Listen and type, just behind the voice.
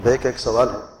بھائی کا ایک سوال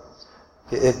ہے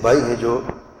کہ ایک بھائی ہے جو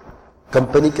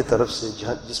کمپنی کی طرف سے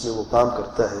جس میں وہ کام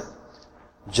کرتا ہے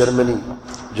جرمنی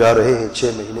جا رہے ہیں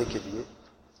 6 مہینے کے لیے،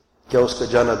 کیا اس کا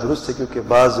جانا درست ہے؟ کیونکہ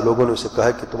بعض لوگوں نے اسے کہا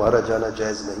کہ تمہارا جانا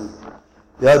جائز نہیں ہے۔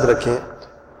 یاد رکھیں،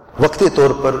 وقتی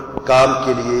طور پر کام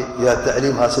کے لیے یا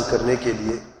تعلیم حاصل کرنے کے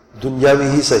لیے دنیاوی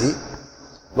ہی صحیح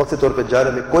وقتی طور پر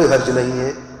جانے میں کوئی حرج نہیں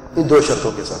ہے، ان 2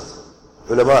 شرطوں کے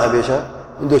ساتھ۔ علماء ہمیشہ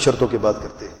ان 2 شرطوں کی بات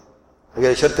کرتے ہیں۔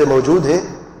 اگر شرطیں موجود ہیں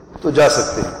تو جا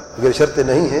سکتے ہیں، اگر شرطیں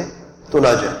نہیں ہیں تو نہ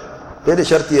جائیں۔ پہلی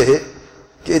شرط یہ ہے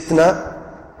کہ اتنا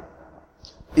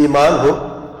ایمان ہو،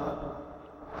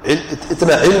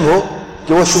 اتنا علم ہو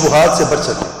کہ وہ شبہات سے بچ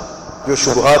سکے۔ جو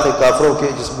شبہات ہیں کافروں کے،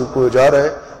 جس میں کوئی جا رہا ہے،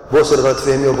 بہت سارے غلط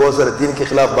فہمی اور بہت سارے دین کے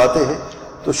خلاف باتیں ہیں،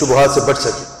 تو شبہات سے بچ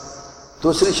سکے۔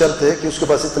 دوسری شرط ہے کہ اس کے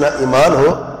پاس اتنا ایمان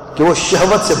ہو کہ وہ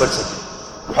شہوت سے بچ سکے،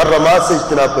 محرمات سے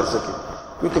اجتناب کر سکے،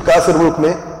 کیونکہ کافر ملک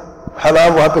میں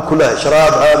حرام وہاں پہ کھلا ہے،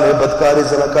 شراب عام ہے، بدکاری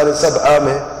زناکاری سب عام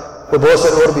ہے، اور بہت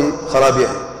سارے اور بھی خرابیاں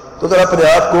ہیں۔ تو اگر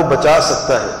اپنے آپ کو بچا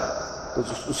سکتا ہے تو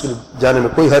اس کے جانے میں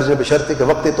کوئی حرج نہیں، بشرط کہ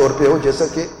وقتی طور پہ ہو، جیسا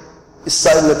کہ اس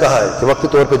سائل نے کہا ہے کہ وقتی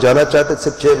طور پہ جانا چاہتے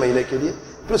صرف 6 مہینے کے لیے،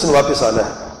 پھر اس نے واپس آنا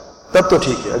ہے، تب تو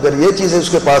ٹھیک ہے۔ اگر یہ چیزیں اس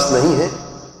کے پاس نہیں ہے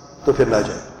تو پھر نہ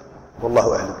جائے۔ واللہ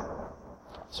اعلم۔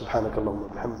 سبحانک اللہم و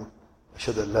بحمدک،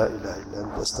 اشہد ان لا الہ الا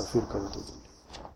انت، استغفرک و اتوب الیک۔